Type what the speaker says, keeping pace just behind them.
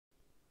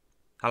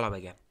Hello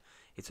again.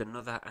 It's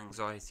another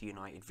Anxiety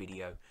United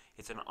video.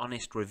 It's an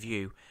honest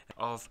review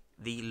of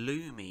the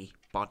Lumie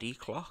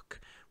Bodyclock,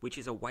 which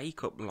is a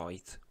wake-up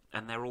light,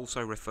 and they're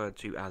also referred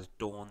to as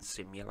dawn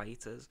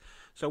simulators.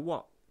 So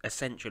what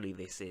essentially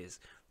this is,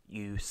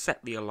 you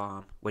set the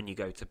alarm when you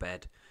go to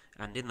bed,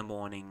 and in the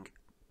morning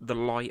the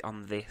light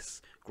on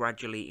this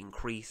gradually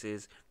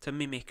increases to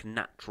mimic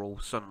natural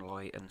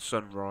sunlight and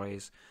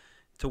sunrise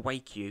to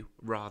wake you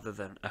rather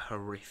than a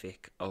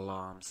horrific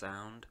alarm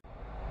sound.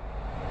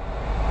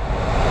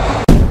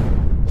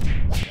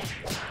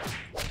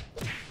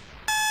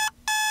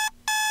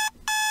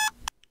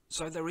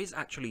 So there is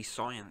actually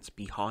science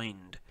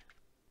behind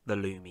the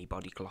Lumie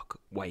Bodyclock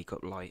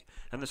wake-up light,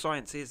 and the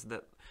science is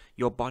that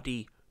your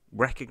body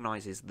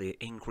recognises the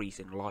increase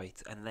in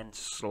light and then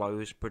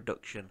slows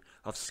production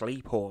of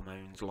sleep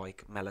hormones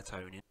like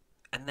melatonin,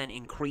 and then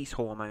increase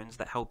hormones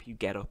that help you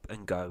get up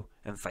and go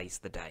and face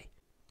the day.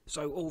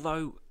 So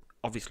although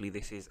obviously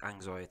this is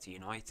Anxiety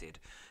United,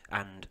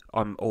 and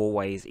I'm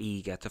always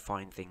eager to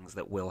find things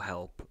that will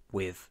help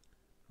with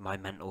my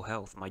mental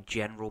health, my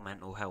general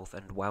mental health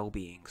and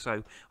well-being.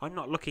 So I'm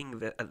not looking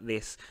at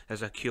this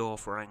as a cure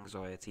for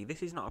anxiety.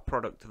 This is not a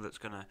product that's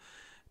going to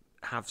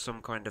have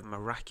some kind of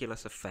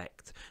miraculous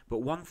effect. But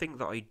one thing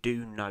that I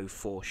do know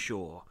for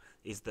sure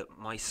is that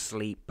my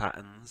sleep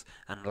patterns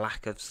and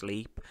lack of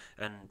sleep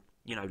and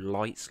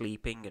light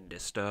sleeping and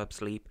disturbed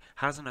sleep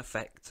has an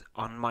effect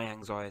on my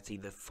anxiety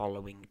the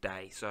following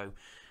day. So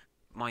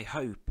my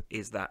hope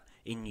is that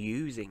in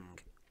using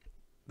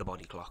the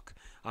body clock,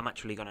 I'm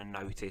actually going to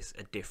notice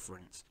a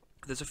difference.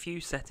 There's a few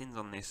settings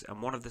on this,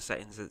 and one of the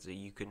settings is that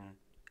you can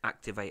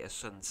activate a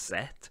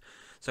sunset.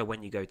 So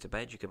when you go to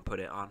bed, you can put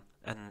it on,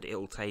 and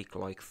it'll take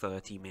like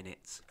 30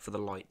 minutes for the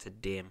light to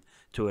dim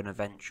to an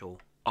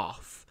eventual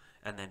off,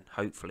 and then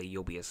hopefully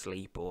you'll be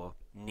asleep or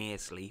near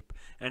sleep.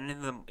 And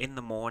in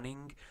the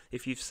morning,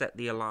 if you've set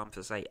the alarm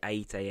for say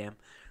 8 AM,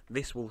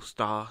 this will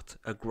start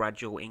a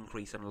gradual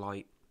increase in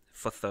light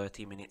for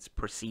 30 minutes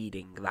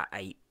preceding that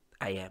 8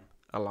 AM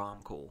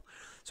alarm call.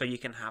 So you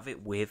can have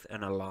it with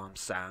an alarm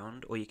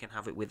sound, or you can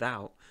have it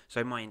without.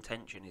 So my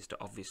intention is to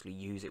obviously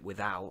use it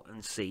without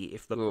and see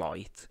if the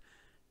light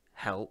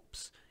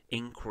helps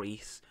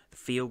increase the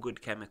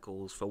feel-good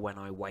chemicals for when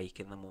I wake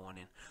in the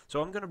morning.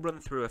 So I'm going to run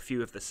through a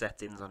few of the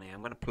settings on here. I'm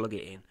going to plug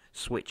it in,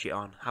 switch it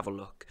on, have a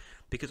look,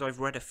 because I've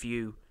read a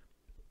few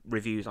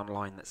reviews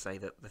online that say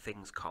that the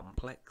thing's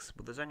complex,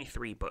 but there's only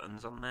 3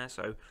 buttons on there.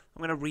 So I'm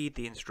going to read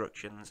the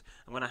instructions,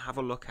 I'm going to have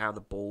a look how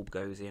the bulb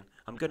goes in,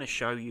 I'm going to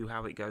show you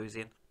how it goes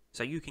in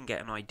so you can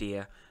get an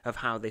idea of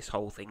how this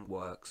whole thing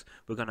works.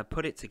 We're going to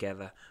put it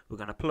together, we're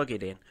going to plug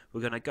it in, we're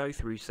going to go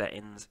through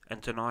settings,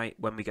 and tonight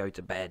when we go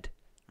to bed,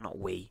 not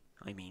we,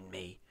 I mean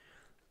me,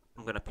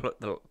 I'm going to put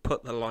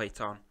the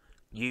light on,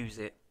 use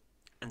it,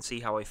 and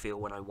see how I feel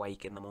when I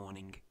wake in the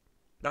morning.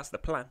 That's the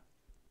plan.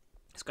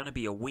 It's going to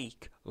be a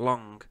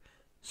week-long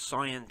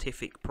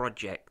scientific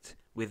project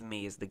with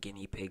me as the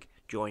guinea pig.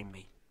 Join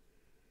me.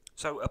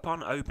 So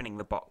upon opening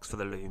the box for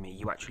the Lumie,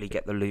 you actually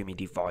get the Lumie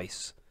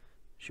device.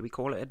 Should we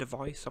call it a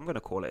device? I'm going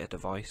to call it a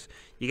device.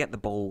 You get the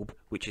bulb,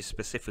 which is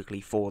specifically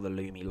for the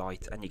Lumie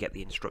light, and you get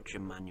the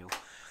instruction manual.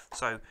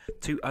 So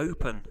to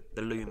open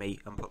the Lumie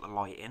and put the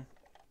light in,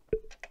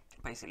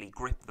 basically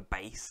grip the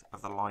base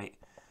of the light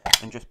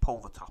and just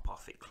pull the top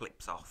off. It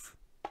clips off.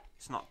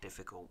 It's not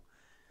difficult.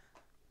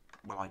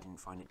 Well, I didn't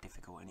find it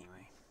difficult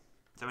anyway.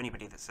 So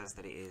anybody that says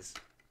that it is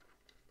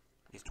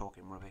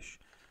talking rubbish.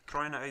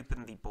 Trying to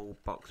open the bulb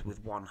box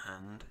with one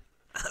hand,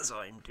 as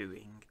I'm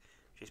doing,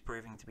 which is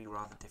proving to be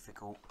rather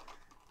difficult,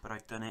 but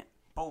I've done it.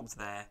 Bulb's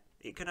there.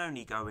 It can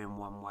only go in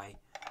one way.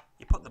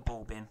 You put the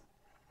bulb in,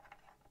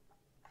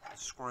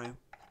 screw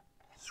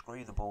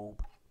the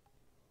bulb,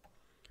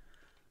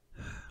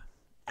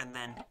 and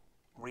then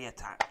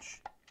reattach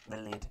the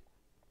lid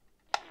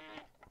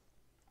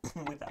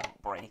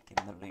without breaking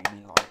the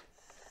Lumie light.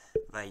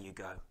 There you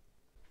go.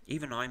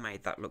 Even I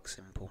made that look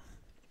simple.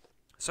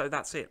 So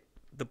that's it.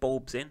 The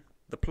bulb's in.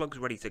 The plug's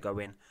ready to go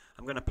in.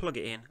 I'm going to plug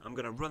it in. I'm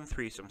going to run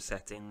through some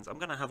settings. I'm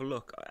going to have a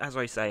look. As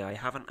I say, I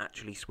haven't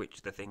actually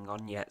switched the thing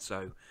on yet,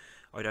 so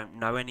I don't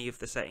know any of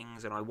the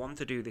settings, and I want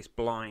to do this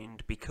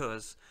blind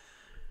because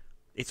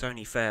it's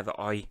only fair that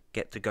I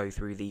get to go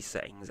through these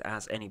settings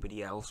as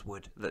anybody else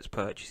would that's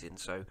purchasing.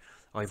 So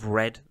I've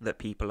read that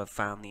people have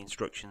found the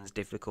instructions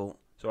difficult,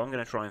 so I'm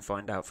going to try and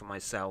find out for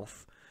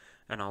myself,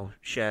 and I'll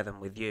share them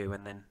with you,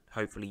 and then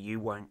hopefully you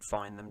won't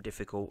find them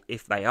difficult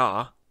if they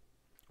are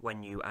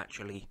when you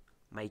actually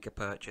make a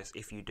purchase.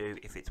 If you do,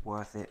 if it's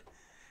worth it,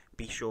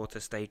 be sure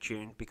to stay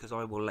tuned because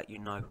I will let you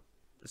know.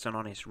 It's an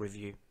honest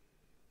review.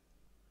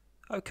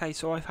 Okay,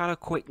 so I've had a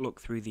quick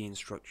look through the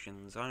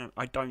instructions.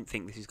 I don't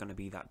think this is going to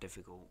be that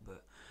difficult,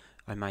 but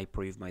I may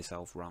prove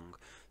myself wrong.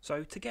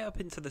 So to get up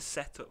into the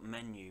setup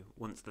menu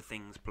once the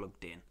thing's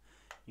plugged in,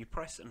 you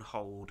press and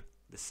hold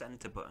the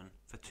center button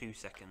for 2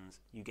 seconds.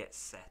 You get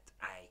set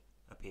A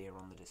appear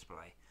on the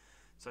display.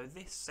 So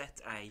this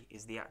set A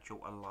is the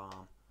actual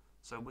alarm.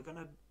 So we're going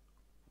to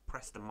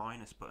press the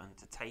minus button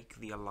to take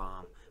the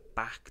alarm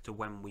back to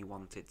when we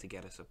want it to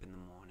get us up in the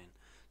morning.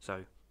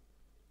 So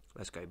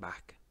let's go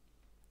back.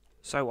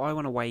 So I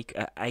want to wake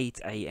at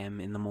 8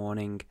 AM in the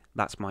morning.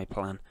 That's my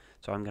plan.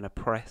 So I'm going to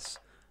press.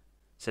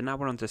 So now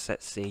we're on to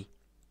set C.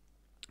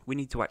 We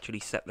need to actually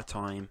set the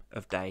time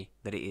of day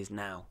that it is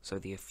now. So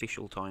the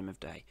official time of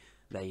day.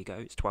 There you go.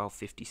 It's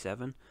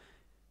 12:57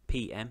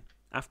 PM,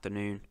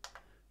 afternoon.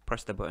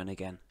 Press the button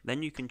again.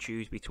 Then you can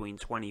choose between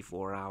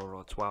 24-hour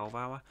or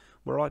 12-hour,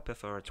 where I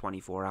prefer a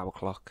 24-hour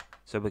clock.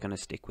 So we're going to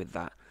stick with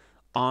that.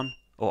 On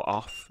or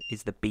off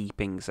is the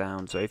beeping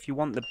sound. So if you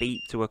want the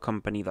beep to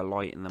accompany the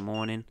light in the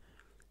morning,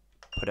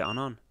 put it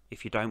on.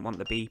 If you don't want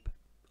the beep,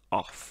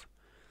 off.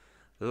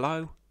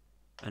 Low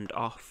and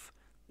off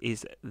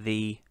is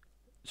the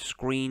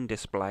screen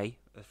display,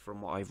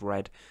 from what I've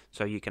read.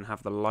 So you can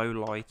have the low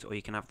light, or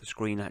you can have the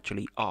screen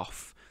actually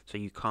off, so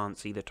you can't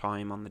see the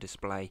time on the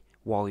display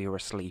while you're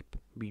asleep.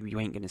 You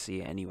ain't going to see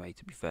it anyway,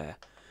 to be fair.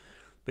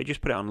 But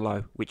just put it on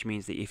low, which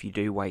means that if you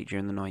do wait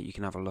during the night, you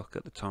can have a look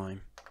at the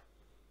time.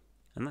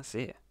 And that's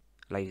it,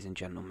 ladies and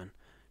gentlemen.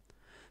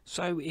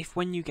 So if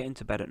when you get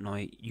into bed at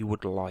night you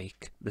would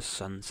like the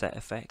sunset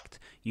effect,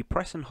 you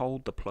press and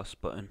hold the plus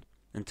button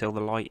until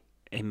the light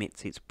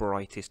emits its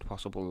brightest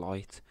possible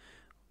light.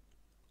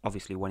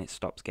 Obviously when it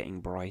stops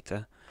getting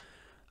brighter.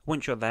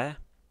 Once you're there,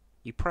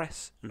 you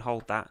press and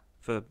hold that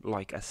for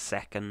like a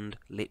second,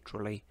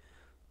 literally.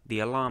 The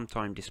alarm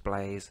time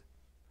displays,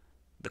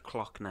 the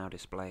clock now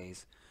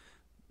displays,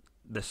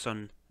 the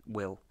sun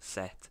will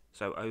set.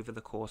 So over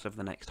the course of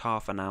the next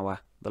half an hour,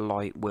 the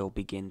light will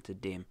begin to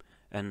dim.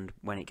 And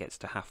when it gets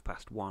to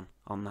 1:30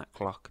 on that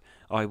clock,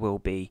 I will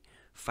be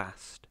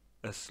fast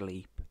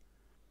asleep.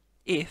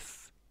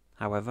 If,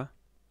 however,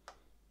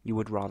 you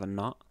would rather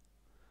not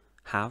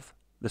have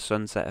the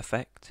sunset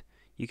effect,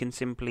 you can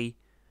simply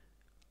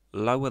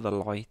lower the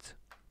light.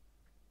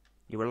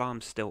 Your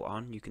alarm's still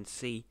on. You can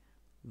see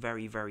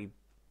very, very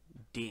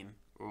dim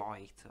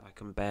light. I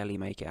can barely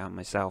make it out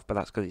myself, but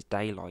that's because it's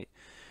daylight.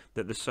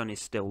 That the sun is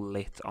still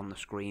lit on the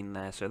screen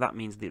there, so that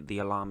means that the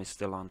alarm is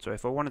still on. So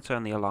if I want to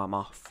turn the alarm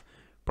off,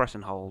 press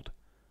and hold,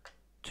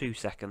 2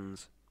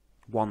 seconds,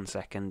 1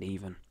 second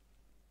even.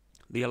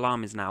 The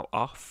alarm is now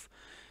off,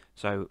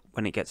 so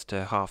when it gets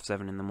to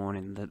 7:30 in the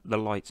morning, the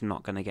light's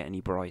not going to get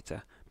any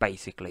brighter,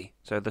 basically.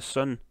 So the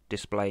sun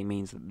display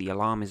means that the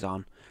alarm is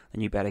on,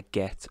 and you better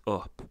get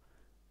up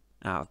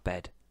out of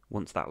bed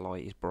once that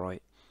light is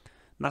bright.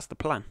 And that's the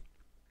plan.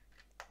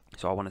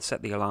 So I want to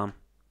set the alarm.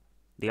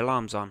 The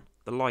alarm's on,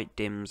 the light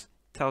dims,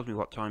 tells me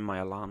what time my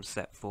alarm's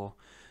set for,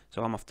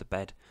 so I'm off to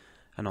bed,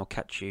 and I'll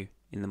catch you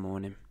in the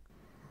morning.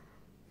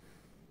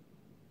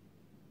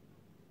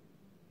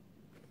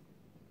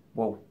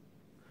 Whoa.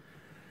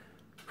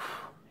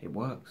 It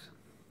works.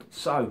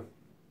 So,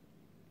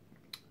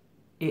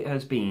 it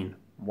has been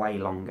way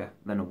longer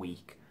than a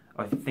week.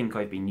 I think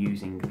I've been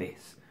using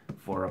this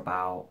for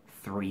about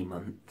 3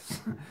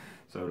 months.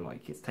 So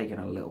like, it's taken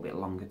a little bit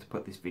longer to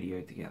put this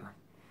video together.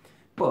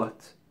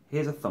 But,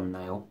 here's a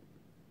thumbnail.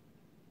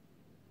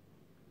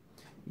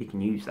 You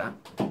can use that.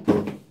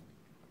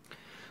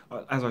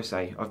 As I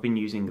say, I've been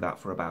using that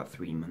for about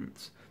 3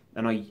 months.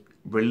 And I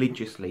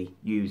religiously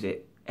use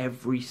it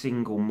every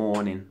single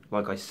morning.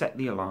 Like, I set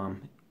the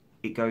alarm,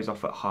 it goes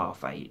off at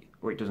 8:30,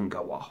 or it doesn't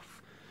go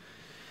off.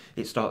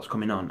 It starts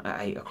coming on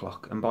at 8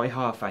 o'clock, and by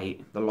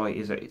 8:30 the light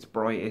is at its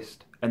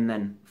brightest, and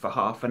then for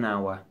half an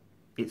hour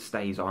it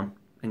stays on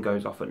and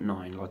goes off at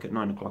 9. Like at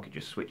 9 o'clock it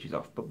just switches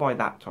off, but by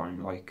that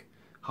time, like,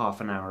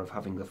 half an hour of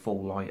having the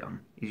full light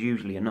on is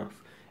usually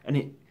enough, and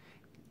it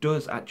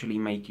does actually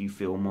make you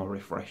feel more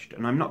refreshed.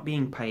 And I'm not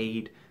being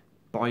paid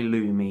by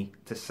Lumie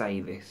to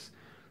say this.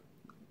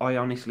 I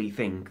honestly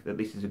think that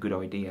this is a good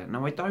idea.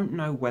 Now, I don't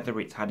know whether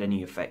it's had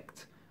any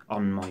effect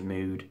on my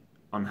mood,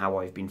 on how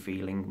I've been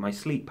feeling. My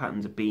sleep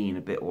patterns have been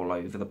a bit all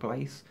over the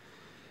place,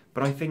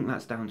 but I think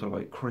that's down to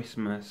like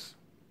Christmas.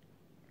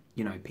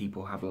 You know,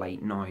 people have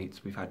late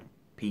nights. We've had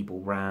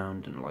people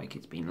round and like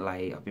it's been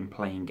late. I've been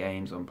playing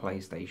games on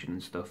PlayStation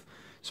and stuff,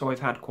 so I've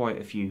had quite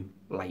a few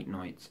late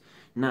nights.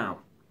 Now,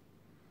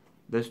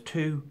 there's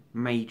 2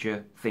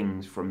 major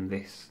things from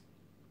this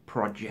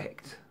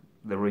project,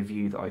 the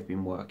review that I've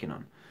been working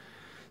on.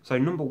 So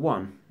number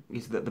 1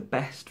 is that the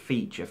best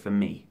feature for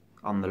me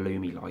on the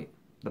Lumie light,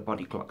 the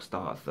Bodyclock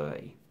Starter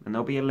 30, and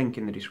there'll be a link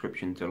in the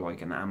description to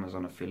like an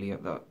Amazon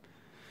affiliate that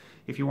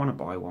if you want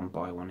to buy one,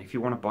 buy one. If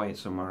you want to buy it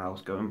somewhere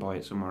else, go and buy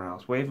it somewhere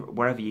else.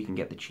 Wherever you can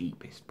get the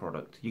cheapest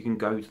product. You can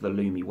go to the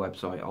Lumie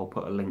website. I'll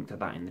put a link to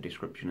that in the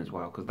description as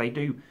well, because they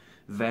do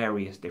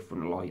various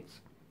different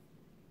lights,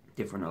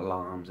 different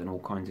alarms, and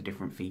all kinds of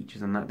different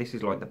features, and that this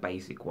is like the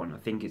basic one. I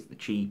think it's the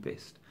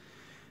cheapest.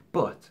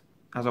 But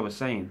as I was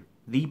saying,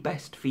 the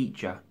best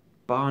feature,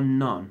 bar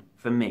none,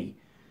 for me,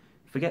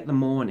 forget the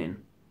morning,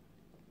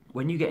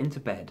 when you get into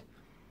bed,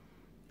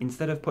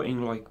 instead of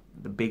putting like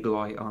the big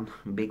light on,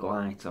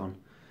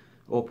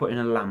 or putting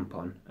a lamp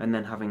on, and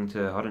then having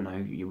to, I don't know,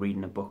 you're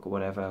reading a book or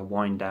whatever,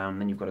 wind down,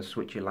 then you've got to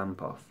switch your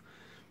lamp off.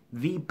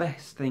 The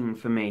best thing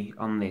for me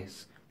on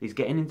this is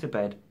getting into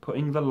bed,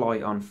 putting the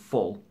light on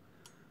full,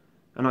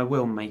 and I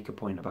will make a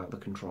point about the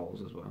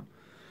controls as well.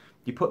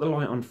 You put the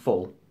light on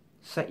full,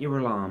 set your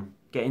alarm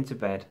get into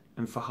bed,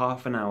 and for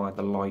half an hour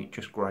the light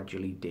just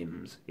gradually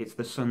dims. It's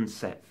the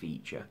sunset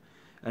feature,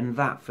 and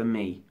that for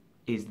me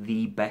is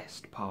the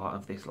best part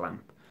of this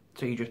lamp.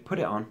 So you just put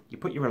it on, you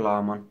put your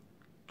alarm on,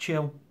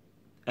 chill,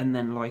 and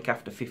then like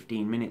after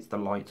 15 minutes the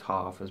light's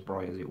half as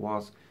bright as it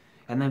was,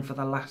 and then for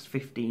the last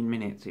 15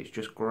 minutes it's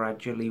just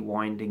gradually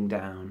winding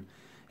down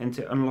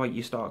until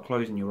you start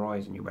closing your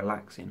eyes and you're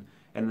relaxing,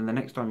 and then the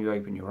next time you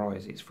open your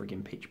eyes it's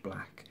friggin' pitch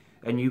black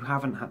and you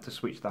haven't had to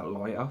switch that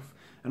light off.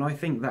 And I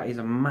think that is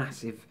a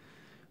massive...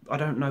 I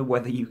don't know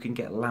whether you can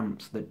get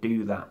lamps that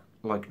do that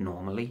like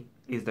normally.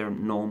 Is there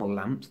normal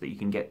lamps that you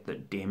can get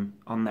that dim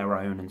on their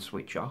own and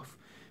switch off?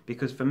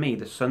 Because for me,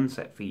 the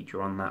sunset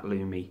feature on that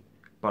Lumie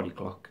body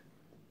clock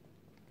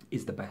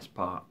is the best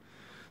part.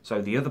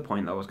 So the other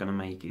point that I was going to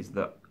make is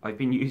that I've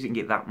been using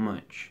it that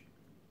much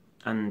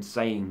and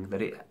saying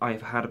that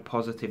I've had a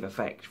positive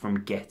effect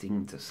from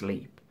getting to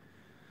sleep.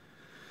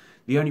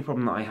 The only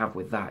problem that I have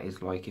with that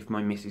is like if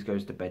my missus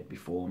goes to bed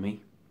before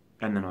me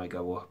and then I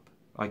go up,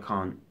 I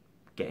can't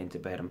get into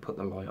bed and put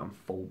the light on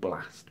full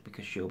blast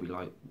because she'll be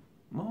like,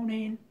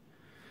 morning.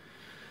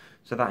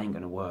 So that ain't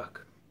going to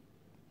work.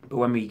 But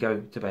when we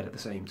go to bed at the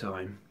same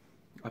time,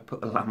 I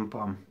put the lamp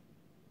on,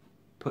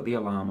 put the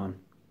alarm on,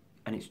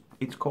 and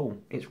it's cool.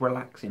 It's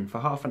relaxing. For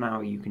half an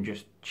hour you can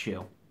just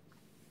chill.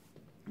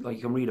 Like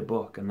you can read a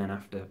book and then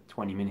after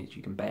 20 minutes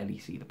you can barely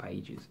see the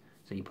pages.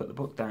 So you put the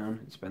book down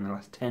and spend the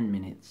last 10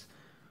 minutes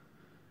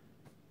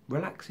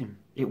relaxing.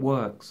 It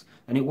works.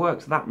 And it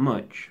works that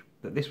much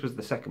that this was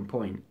the second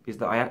point, is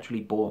that I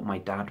actually bought my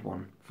dad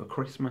one for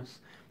Christmas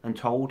and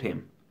told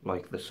him,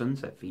 like the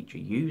sunset feature,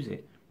 use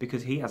it,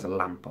 because he has a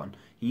lamp on.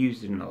 He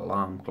uses an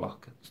alarm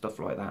clock, stuff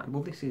like that.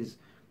 Well, this is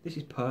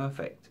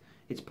perfect.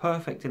 It's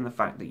perfect in the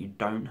fact that you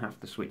don't have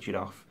to switch it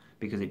off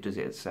because it does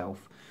it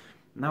itself.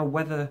 Now,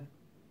 whether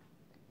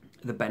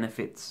the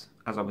benefits,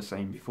 as I was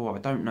saying before, I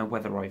don't know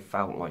whether I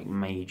felt like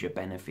major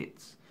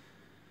benefits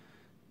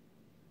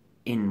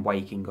in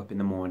waking up in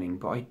the morning,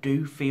 but I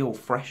do feel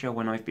fresher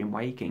when I've been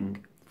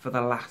waking for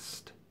the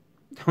last,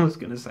 I was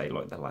going to say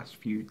like the last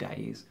few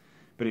days,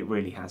 but it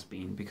really has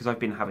been, because I've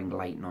been having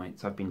late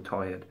nights, I've been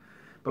tired.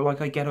 But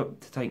like I get up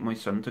to take my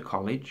son to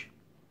college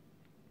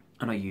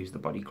and I use the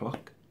body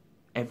clock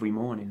every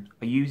morning.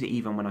 I use it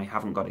even when I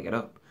haven't got to get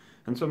up,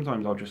 and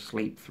sometimes I'll just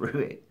sleep through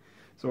it.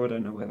 So I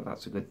don't know whether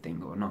that's a good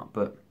thing or not,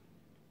 but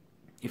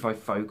if I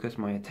focus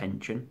my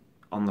attention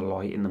on the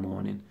light in the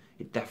morning,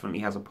 it definitely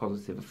has a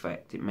positive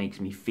effect. It makes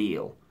me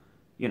feel,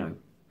 you know,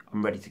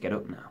 I'm ready to get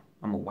up now.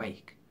 I'm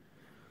awake.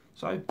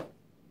 So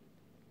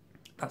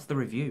that's the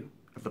review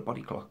of the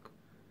body clock,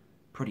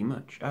 pretty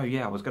much. Oh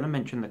yeah, I was going to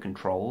mention the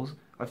controls.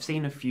 I've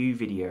seen a few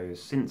videos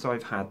since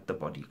I've had the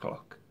body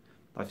clock.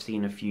 I've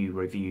seen a few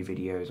review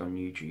videos on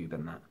YouTube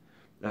and that,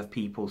 of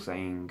people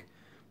saying,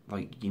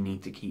 like, you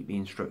need to keep the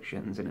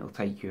instructions and it'll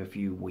take you a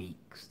few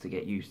weeks to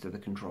get used to the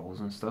controls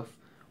and stuff.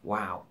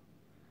 Wow.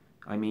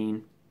 I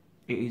mean,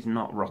 it is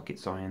not rocket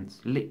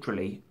science.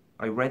 Literally,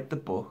 I read the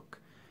book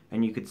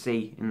and you could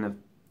see in the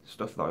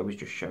stuff that I was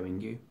just showing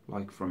you,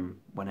 like from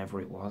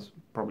whenever it was,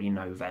 probably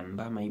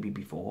November, maybe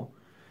before.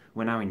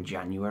 We're now in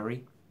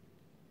January.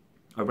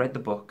 I read the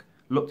book,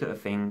 looked at the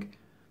thing,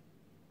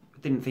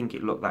 didn't think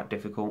it looked that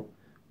difficult,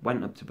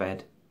 went up to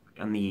bed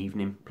in the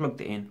evening,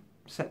 plugged it in,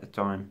 set the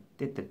time,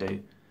 did the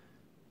do,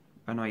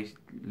 and I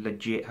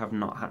legit have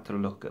not had to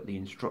look at the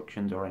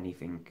instructions or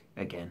anything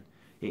again.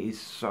 It is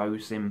so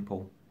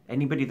simple.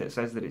 Anybody that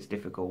says that it's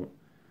difficult,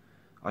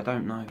 I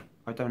don't know.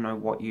 I don't know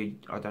what you...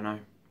 I don't know.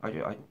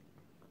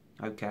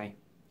 Okay,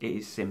 it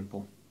is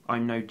simple.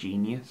 I'm no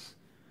genius.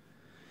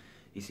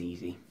 It's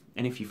easy.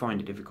 And if you find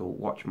it difficult,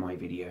 watch my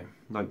video.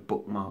 Like,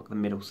 bookmark the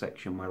middle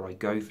section where I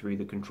go through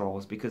the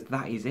controls, because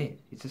that is it.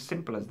 It's as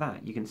simple as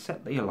that. You can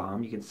set the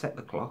alarm, you can set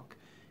the clock,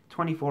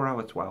 24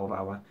 hour, 12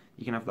 hour.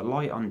 You can have the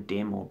light on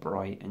dim or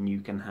bright, and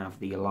you can have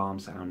the alarm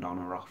sound on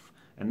or off.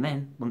 And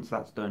then, once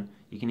that's done,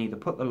 you can either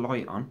put the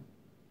light on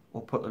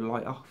or put the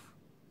light off.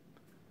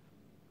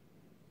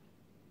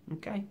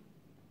 Okay.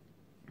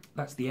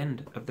 That's the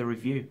end of the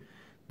review.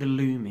 The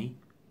Lumie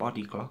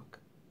Bodyclock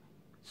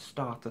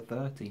Starter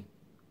 30.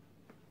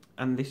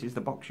 And this is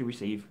the box you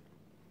receive.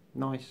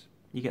 Nice.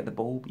 You get the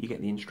bulb, you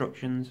get the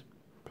instructions,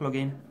 plug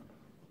in,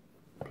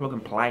 plug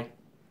and play.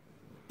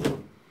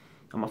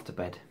 I'm off to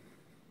bed.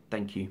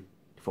 Thank you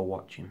for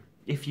watching.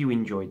 If you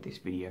enjoyed this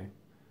video,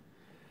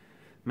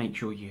 make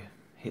sure you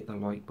hit the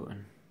like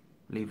button,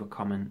 leave a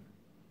comment,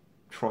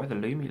 try the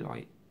Lumie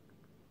light,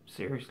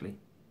 seriously.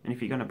 And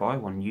if you're going to buy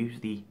one, use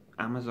the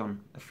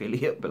Amazon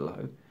affiliate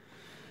below,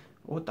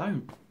 or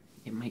don't.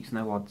 It makes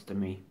no odds to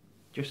me.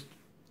 Just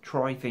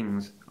try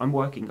things. I'm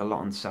working a lot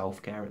on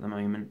self-care at the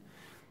moment.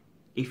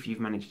 If you've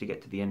managed to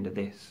get to the end of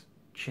this,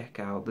 check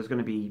out, there's going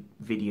to be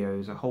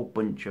videos, a whole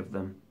bunch of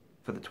them,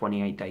 for the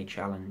 28-day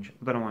challenge.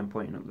 I don't know why I'm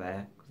pointing up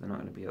there, because they're not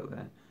going to be up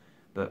there,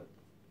 but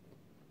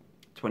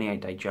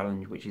 28-day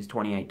challenge, which is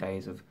 28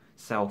 days of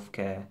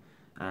self-care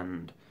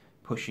and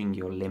pushing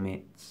your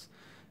limits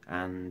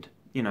and,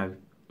 you know,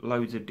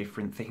 loads of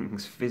different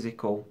things,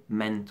 physical,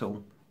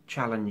 mental,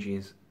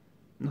 challenges,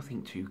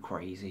 nothing too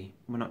crazy.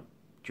 We're not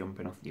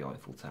jumping off the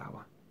Eiffel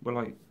Tower. We're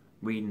like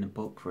reading a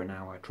book for an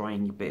hour,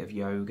 trying a bit of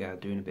yoga,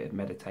 doing a bit of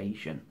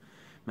meditation,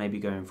 maybe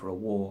going for a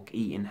walk,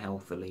 eating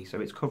healthily. So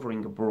it's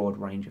covering a broad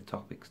range of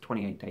topics.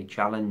 28-day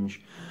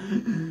challenge.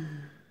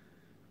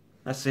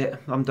 That's it.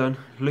 I'm done.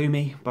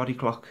 Lumie Body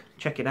Clock.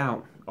 Check it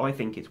out. I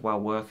think it's well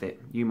worth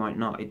it. You might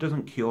not. It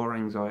doesn't cure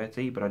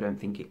anxiety, but I don't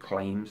think it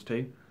claims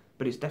to.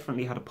 But it's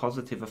definitely had a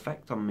positive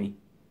effect on me.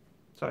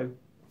 So,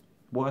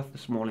 worth the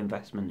small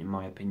investment in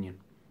my opinion.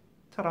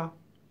 Ta-da!